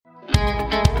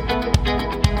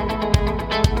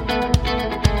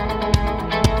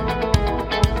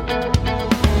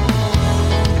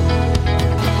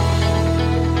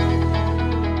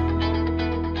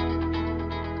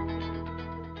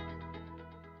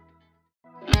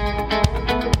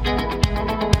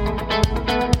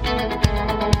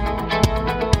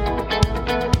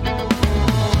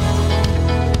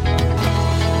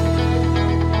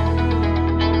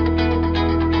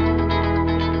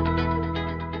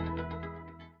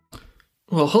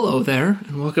Well, hello there,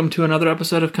 and welcome to another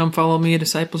episode of Come Follow Me, a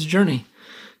Disciple's Journey.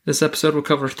 This episode will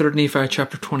cover 3 Nephi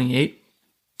chapter 28.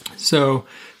 So,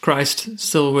 Christ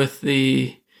still with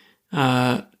the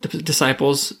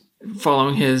disciples,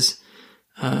 following his,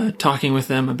 talking with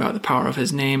them about the power of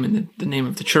his name and the name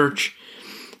of the church,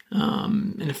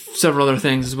 and several other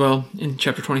things as well in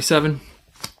chapter 27.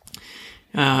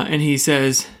 And he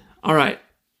says, all right,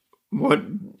 what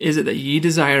is it that ye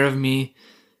desire of me,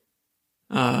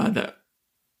 that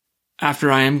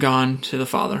after I am gone to the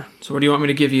Father? So what do you want me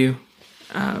to give you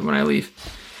when I leave?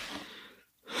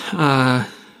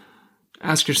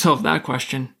 Ask yourself that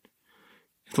question.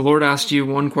 If the Lord asked you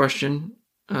one question,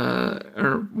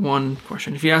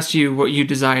 if he asked you what you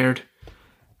desired,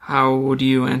 how would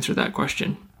you answer that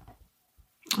question?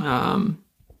 I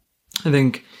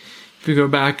think if you go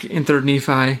back in 3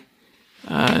 Nephi,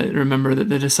 remember that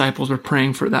the disciples were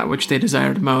praying for that which they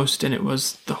desired most, and it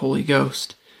was the Holy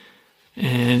Ghost.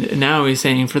 And now he's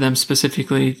saying for them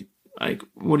specifically, like,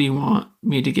 what do you want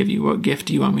me to give you? What gift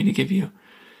do you want me to give you?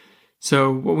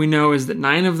 So what we know is that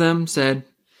 9 of them said,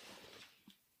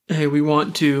 hey, we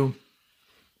want to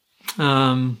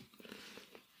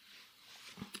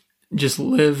just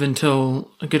live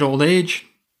until a good old age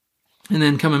and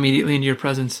then come immediately into your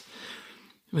presence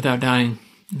without dying.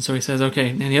 And so he says, okay.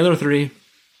 And the other 3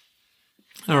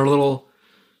 are a little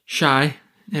shy,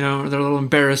 they're a little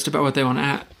embarrassed about what they want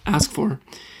to ask for.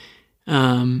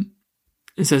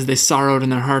 It says they sorrowed in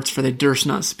their hearts, for they durst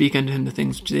not speak unto him the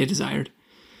things which they desired.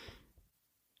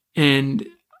 And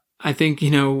I think,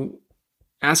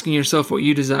 asking yourself what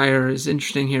you desire is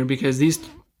interesting here, because these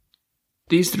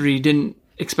 3 didn't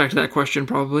expect that question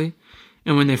probably.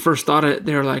 And when they first thought it,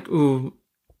 they were like, ooh,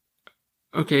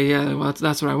 okay, yeah, well,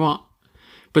 that's what I want.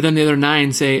 But then the other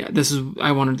 9 say,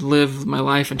 I wanted to live my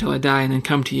life until I die and then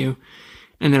come to you.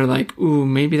 And they're like, ooh,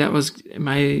 maybe that was, am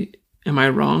I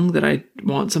wrong that I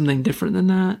want something different than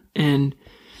that? And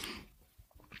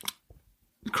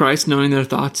Christ, knowing their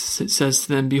thoughts, it says to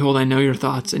them, behold, I know your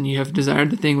thoughts, and you have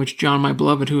desired the thing which John, my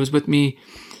beloved, who was with me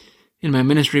in my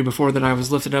ministry before that I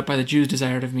was lifted up by the Jews,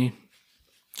 desired of me.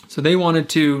 So they wanted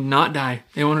to not die.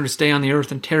 They wanted to stay on the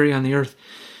earth and tarry on the earth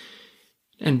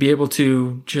and be able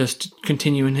to just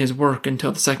continue in his work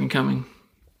until the second coming.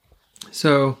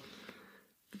 So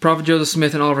the prophet Joseph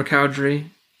Smith and Oliver Cowdery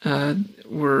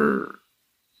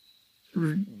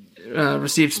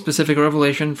received specific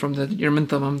revelation from the Urim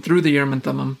Thummim, through the Urim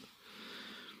Thummim,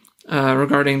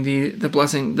 regarding the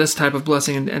blessing, this type of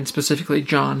blessing, and specifically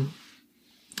John.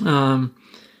 And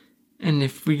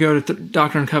if we go to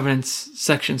Doctrine and Covenants,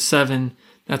 section 7,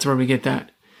 that's where we get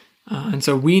that. And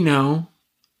so we know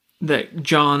that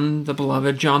John the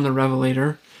Beloved, John the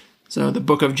Revelator, so the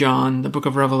book of John, the book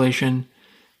of Revelation,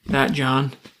 that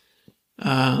John,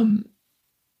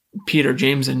 Peter,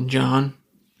 James, and John,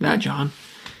 that John,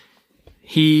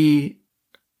 he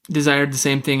desired the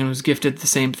same thing and was gifted the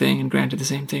same thing and granted the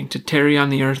same thing, to tarry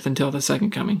on the earth until the second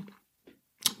coming.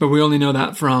 But we only know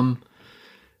that from,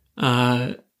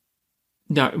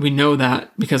 we know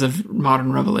that because of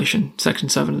modern revelation, section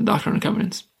 7 of the Doctrine and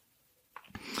Covenants.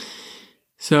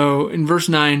 So in verse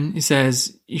 9, he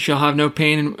says, you shall have no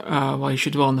pain while you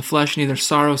should dwell in the flesh, neither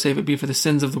sorrow, save it be for the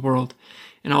sins of the world.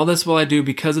 And all this will I do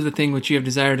because of the thing which ye have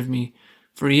desired of me.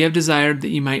 For ye have desired that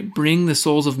ye might bring the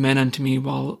souls of men unto me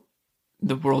while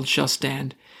the world shall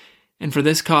stand. And for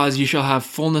this cause ye shall have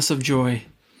fullness of joy.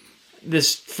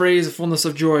 This phrase, fullness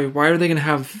of joy, why are they going to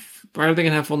have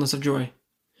fullness of joy?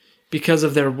 Because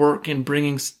of their work in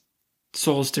bringing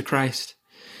souls to Christ.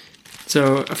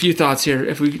 So a few thoughts here.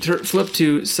 If we flip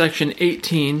to section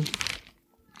 18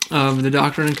 of the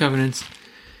Doctrine and Covenants,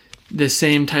 the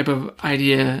same type of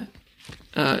idea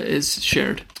is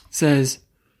shared. It says,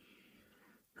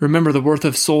 remember, the worth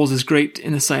of souls is great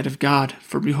in the sight of God.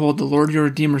 For behold, the Lord your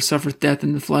Redeemer suffereth death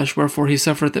in the flesh, wherefore he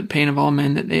suffereth the pain of all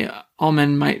men, that all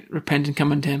men might repent and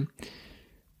come unto him.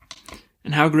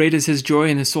 And how great is his joy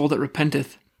in the soul that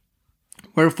repenteth.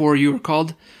 Wherefore you are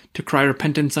called to cry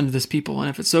repentance unto this people. And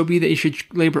if it so be that you should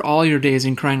labor all your days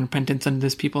in crying repentance unto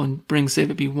this people, and bring,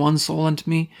 save it be, one soul unto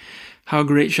me, how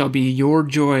great shall be your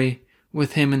joy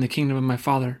with him in the kingdom of my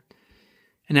Father.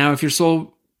 And now if your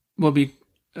soul will be,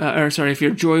 if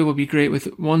your joy will be great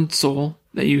with one soul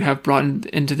that you have brought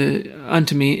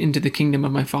unto me into the kingdom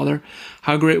of my Father,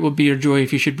 how great will be your joy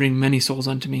if you should bring many souls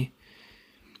unto me.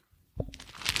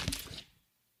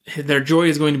 Their joy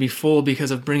is going to be full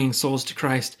because of bringing souls to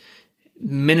Christ.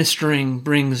 Ministering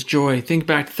brings joy. Think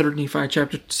back to 3 Nephi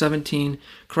chapter 17.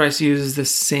 Christ uses the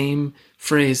same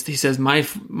phrase. He says,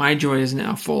 my joy is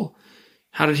now full.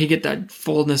 How did he get that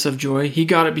fullness of joy? He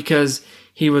got it because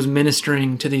he was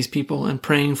ministering to these people and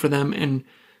praying for them and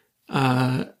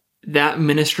that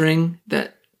ministering,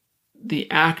 that the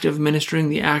act of ministering,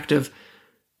 the act of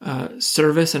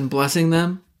service and blessing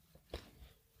them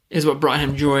is what brought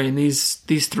him joy. And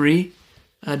these three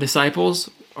disciples,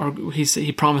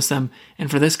 he promised them,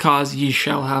 and for this cause ye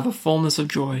shall have a fullness of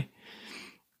joy.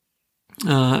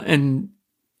 And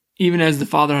even as the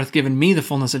Father hath given me the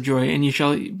fullness of joy, and ye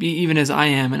shall be even as I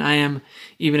am, and I am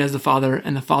even as the Father,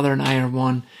 and the Father and I are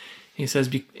one. He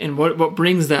says, and what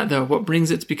brings that though? What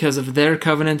brings it's because of their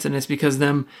covenants, and it's because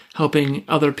them helping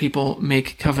other people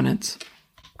make covenants.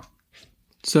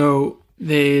 So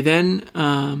they then,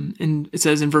 and it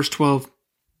says in verse 12,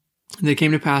 they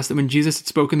came to pass that when Jesus had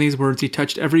spoken these words, he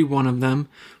touched every one of them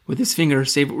with his finger,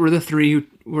 save it were the three who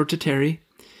were to tarry,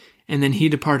 and then he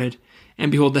departed.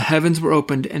 And behold, the heavens were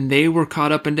opened, and they were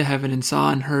caught up into heaven, and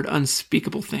saw and heard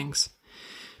unspeakable things.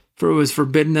 For it was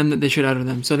forbidden them that they should utter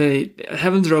them. So the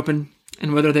heavens are open,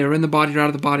 and whether they were in the body or out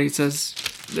of the body, it says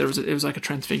it was like a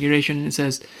transfiguration, and it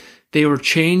says they were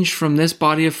changed from this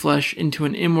body of flesh into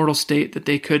an immortal state, that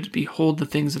they could behold the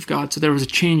things of God. So there was a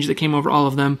change that came over all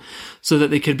of them, so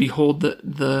that they could behold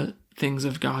the things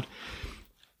of God.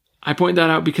 I point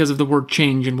that out because of the word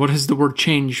change, and what is the word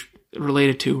change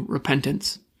related to?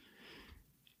 Repentance.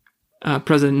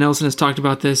 President Nelson has talked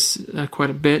about this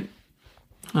quite a bit.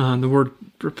 The word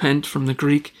repent from the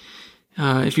Greek.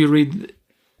 If you read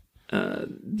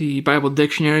the Bible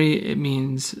dictionary, it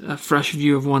means a fresh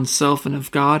view of oneself and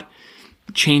of God,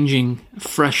 changing,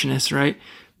 freshness, right?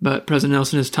 But President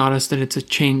Nelson has taught us that it's a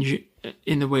change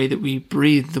in the way that we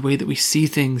breathe, the way that we see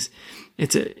things.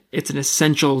 It's an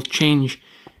essential change.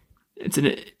 It's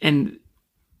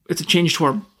a change to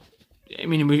our. I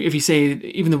mean, if you say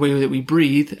even the way that we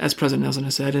breathe, as President Nelson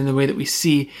has said, and the way that we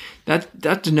see,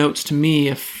 that denotes to me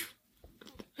a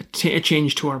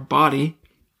change to our body.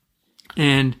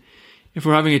 And if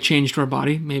we're having a change to our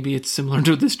body, maybe it's similar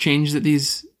to this change that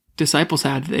these disciples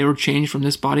had. They were changed from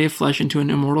this body of flesh into an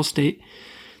immortal state,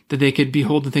 that they could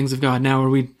behold the things of God. Now, are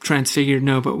we transfigured?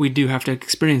 No, but we do have to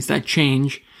experience that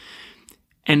change.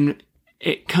 And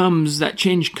that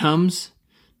change comes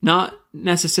not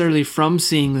necessarily from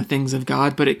seeing the things of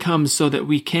God, but it comes so that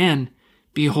we can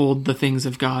behold the things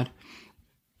of God.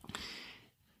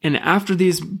 And after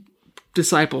these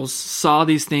disciples saw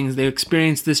these things, they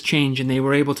experienced this change, and they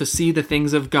were able to see the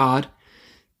things of God.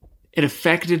 It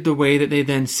affected the way that they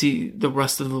then see the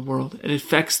rest of the world. It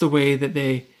affects the way that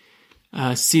they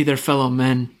see their fellow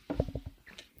men.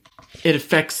 It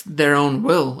affects their own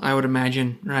will, I would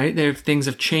imagine, right? Things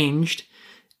have changed,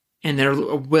 and their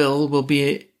will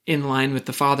be in line with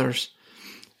the Father's.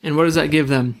 And what does that give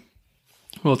them?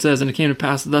 Well, it says, and it came to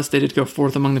pass, thus they did go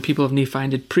forth among the people of Nephi,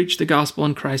 and did preach the gospel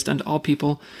in Christ unto all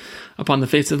people upon the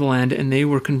face of the land, and they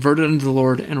were converted unto the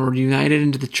Lord, and were united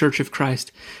into the church of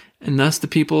Christ. And thus the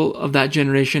people of that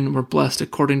generation were blessed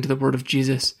according to the word of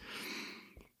Jesus.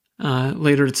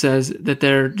 Later it says that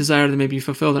their desire may be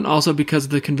fulfilled, and also because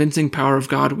of the convincing power of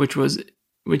God which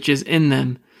is in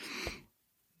them.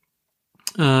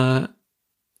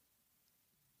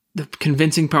 The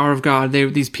convincing power of God.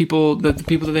 The people that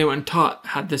they went and taught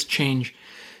had this change.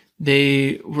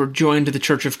 They were joined to the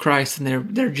church of Christ,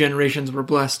 and their generations were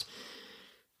blessed.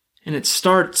 And it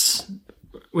starts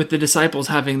with the disciples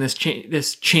having this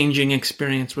changing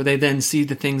experience, where they then see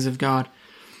the things of God.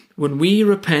 When we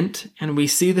repent and we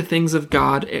see the things of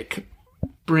God, it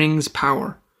brings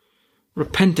power.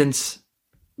 Repentance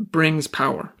brings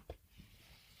power.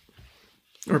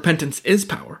 Repentance is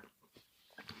power.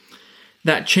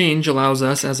 That change allows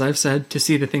us, as I've said, to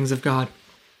see the things of God.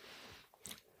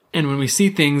 And when we see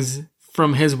things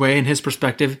from His way and His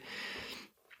perspective,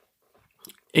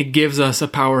 it gives us a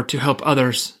power to help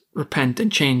others repent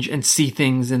and change and see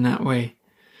things in that way.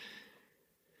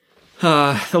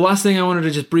 The last thing I wanted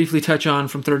to just briefly touch on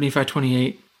from 3 Nephi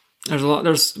 28.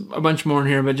 There's a bunch more in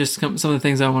here, but just some of the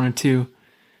things I wanted to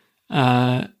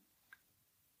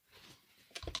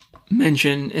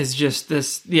mention is just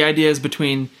this: the ideas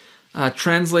between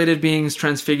translated beings,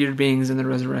 transfigured beings, and the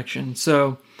resurrection.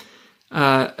 So,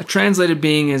 a translated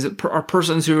being are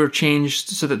persons who are changed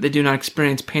so that they do not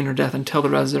experience pain or death until the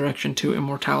resurrection to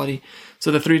immortality. So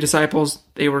the three disciples,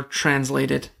 they were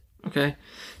translated. Okay.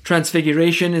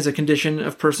 Transfiguration is a condition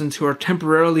of persons who are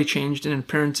temporarily changed in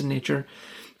appearance and nature,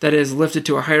 that is, lifted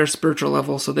to a higher spiritual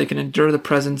level so they can endure the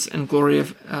presence and glory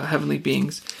of heavenly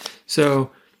beings.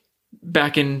 So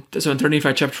in 3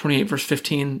 Nephi chapter 28, verse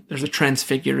 15, there's a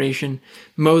transfiguration.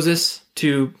 Moses,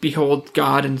 to behold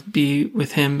God and be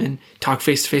with Him and talk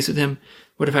face to face with Him,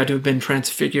 would have had to have been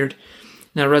transfigured.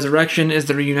 Now, resurrection is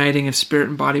the reuniting of spirit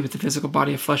and body with the physical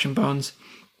body of flesh and bones.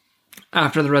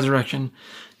 After the resurrection,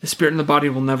 the spirit and the body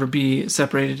will never be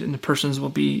separated, and the persons will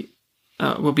be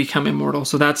will become immortal.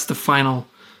 So that's the final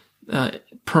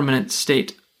permanent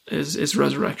state is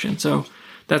resurrection. So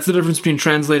that's the difference between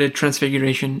translated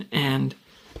transfiguration and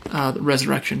the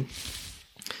resurrection.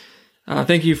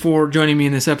 Thank you for joining me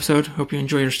in this episode. Hope you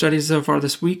enjoy your studies so far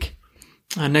this week.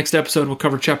 Next episode, we'll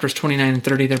cover chapters 29 and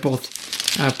 30. They're both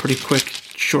pretty quick,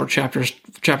 short chapters.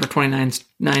 Chapter 29 is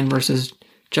 9 verses.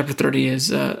 Chapter 30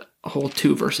 is a whole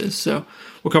 2 verses. So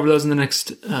we'll cover those in the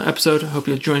next episode. I hope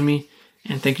you'll join me,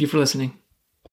 and thank you for listening.